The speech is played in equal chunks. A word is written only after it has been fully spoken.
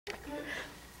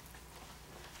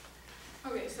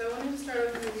Okay, so I wanted to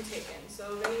start with the movie Taken.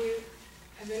 So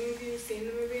have any of you seen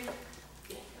the movie?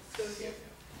 Yeah. Those of you.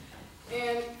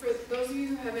 And for those of you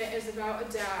who haven't, it's about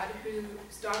a dad whose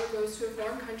daughter goes to a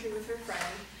foreign country with her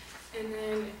friend, and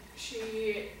then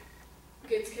she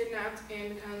gets kidnapped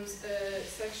and becomes a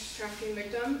sex trafficking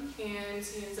victim, and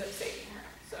he ends up saving her.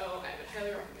 So I would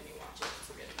highly recommend you watch it. It's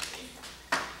a good movie.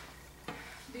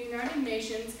 The United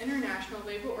Nations International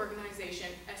Labor Organization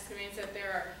estimates that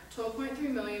there are 12.3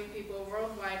 million people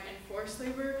worldwide in forced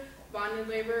labor, bonded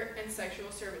labor, and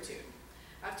sexual servitude.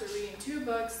 After reading 2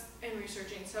 books and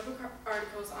researching several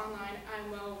articles online,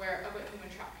 I'm well aware of what human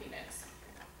trafficking is.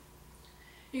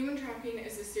 Human trafficking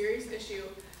is a serious issue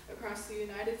across the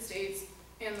United States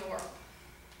and the world.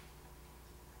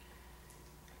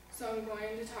 So I'm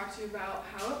going to talk to you about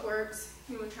how it works,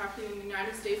 human trafficking in the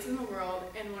United States and the world,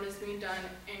 and what is being done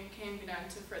and can be done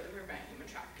to further prevent human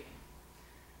trafficking.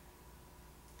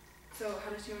 So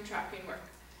how does human trafficking work?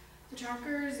 The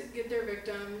traffickers get their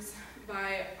victims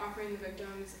by offering the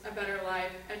victims a better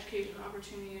life, educational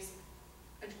opportunities,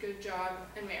 a good job,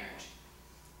 and marriage.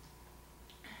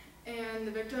 And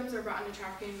the victims are brought into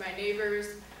trafficking by neighbors,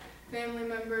 family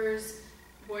members,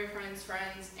 boyfriends,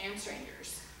 friends, and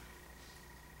strangers.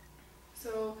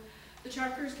 So the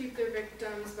traffickers keep their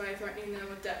victims by threatening them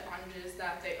with debt bondages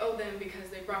that they owe them because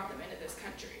they brought them into this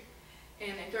country.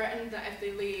 And they threaten that if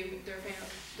they leave, they're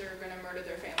going to murder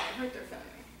their family and hurt their family.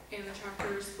 And the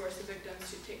traffickers force the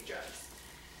victims to take drugs.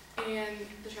 And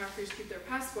the traffickers keep their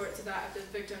passports so that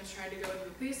if the victims tried to go to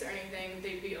the police or anything,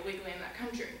 they'd be illegally in that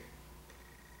country.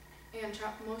 And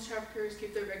most traffickers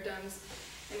keep their victims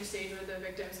in a stage where the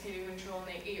victims can't even control and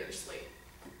they eat or sleep.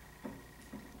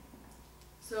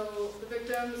 So the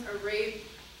victims are raped,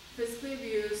 physically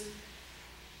abused,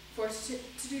 forced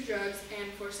to do drugs,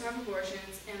 and forced to have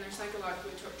abortions, and they're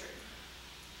psychologically tortured.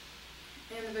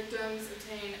 And the victims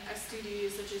obtain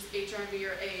STDs such as HIV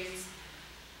or AIDS,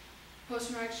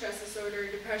 post-traumatic stress disorder,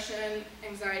 depression,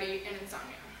 anxiety, and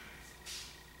insomnia.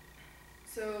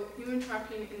 So human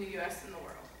trafficking in the US and the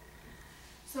world.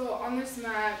 So on this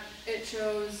map, it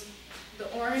shows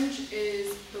the orange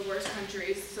is the worst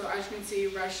countries. So as you can see,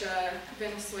 Russia,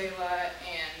 Venezuela,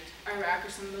 and Iraq are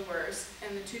some of the worst.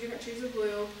 And the 2 different shades of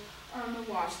blue are on the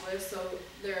watch list, so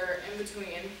they're in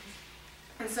between.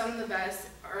 And some of the best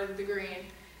are the green,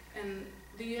 and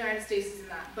the United States is in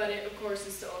that, but it, of course,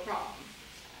 is still a problem.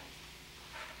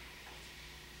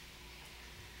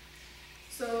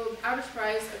 So the average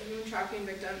price of a human trafficking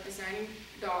victim is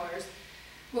 $90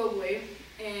 globally,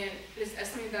 and it is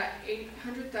estimated that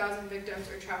 800,000 victims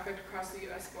are trafficked across the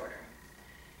U.S. border.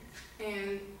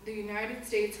 And the United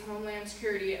States Homeland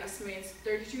Security estimates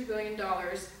 $32 billion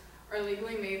are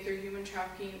legally made through human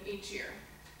trafficking each year.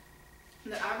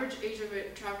 The average age of a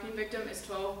trafficking victim is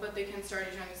 12, but they can start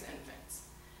as young as infants.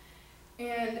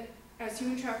 And as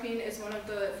human trafficking is one of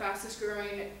the fastest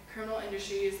growing criminal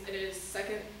industries, it is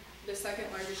the second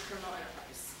largest criminal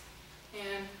enterprise.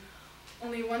 And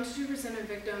only 1 to 2% of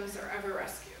victims are ever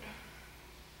rescued.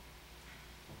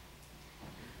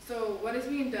 So what is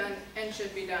being done and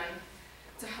should be done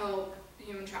to help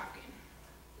human trafficking?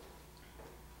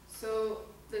 So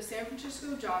the San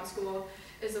Francisco John School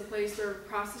is a place where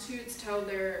prostitutes tell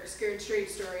their scared straight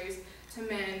stories to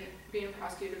men being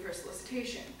prosecuted for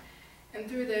solicitation. And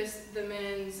through this, the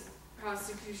men's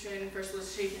prosecution for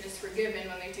solicitation is forgiven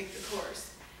when they take the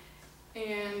course.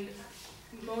 And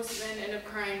most men end up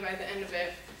crying by the end of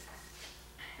it.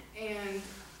 And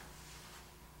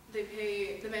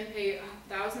the men pay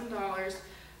 $1,000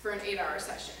 for an 8-hour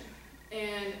session.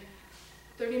 And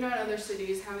 39 other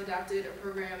cities have adopted a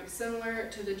program similar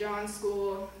to the John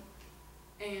School,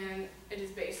 and it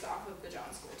is based off of the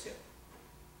John School too.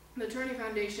 The Trinity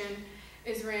Foundation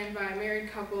is ran by a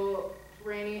married couple,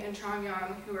 Rainey and Chong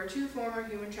Yang, who are 2 former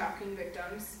human trafficking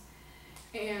victims.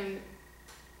 And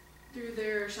through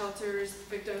their shelters,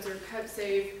 victims are kept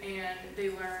safe and they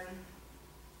learn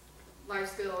life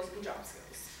skills and job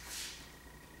skills.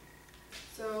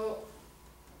 So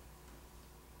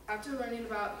after learning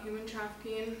about human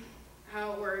trafficking,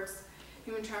 how it works,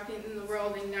 human trafficking in the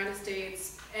world, the United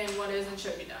States, and what is and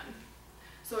should be done.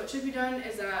 So what should be done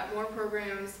is that more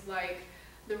programs like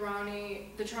the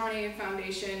Trani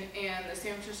Foundation and the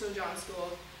San Francisco John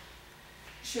School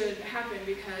should happen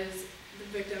because the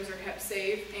victims are kept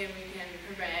safe and we can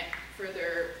prevent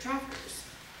further traffickers.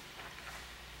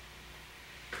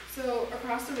 So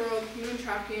across the world, human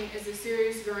trafficking is a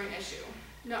serious growing issue.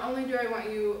 Not only do I want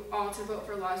you all to vote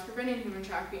for laws preventing human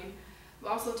trafficking, but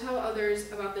also tell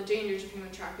others about the dangers of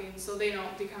human trafficking so they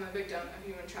don't become a victim of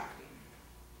human trafficking.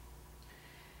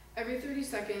 Every 30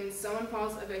 seconds, someone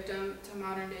falls a victim to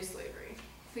modern-day slavery.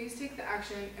 Please take the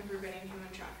action in preventing human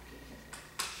trafficking.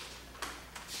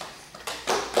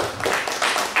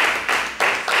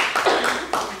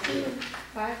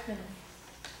 Five minutes.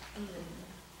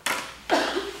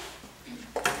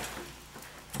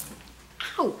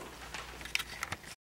 Ow!